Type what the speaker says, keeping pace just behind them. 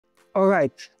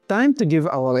Alright, time to give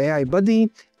our AI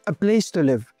buddy a place to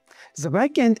live. The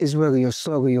backend is where you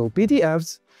store your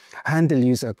PDFs, handle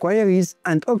user queries,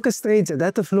 and orchestrate the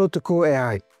data flow to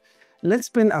CrewAI. Let's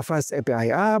spin a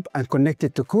FastAPI app and connect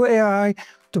it to CrewAI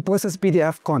to process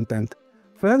PDF content.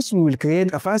 First, we will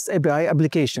create a FastAPI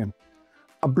application.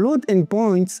 Upload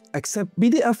endpoints, accept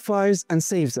PDF files, and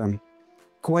save them.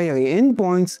 Query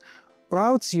endpoints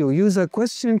routes your user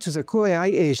question to the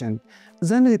CrewAI agent,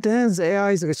 then returns the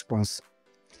AI's response.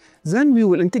 Then we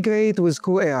will integrate with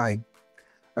CrewAI.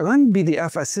 Run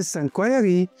PDF assistant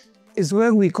query is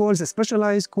where we call the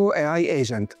specialized CrewAI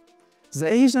agent. The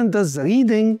agent does the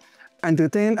reading and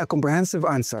return a comprehensive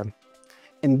answer.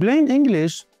 In plain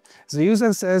English, the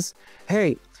user says,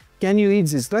 "Hey, can you read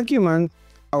this document?"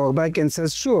 Our backend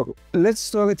says, "Sure, let's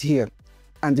store it here.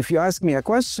 And if you ask me a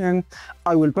question,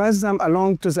 I will pass them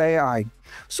along to the AI,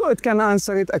 so it can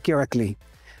answer it accurately."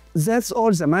 That's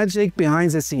all the magic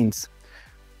behind the scenes.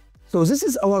 So this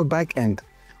is our backend,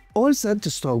 all set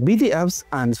to store PDFs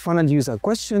and funnel user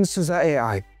questions to the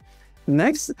AI.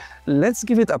 Next, let's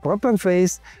give it a proper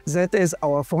face, that is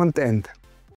our front end.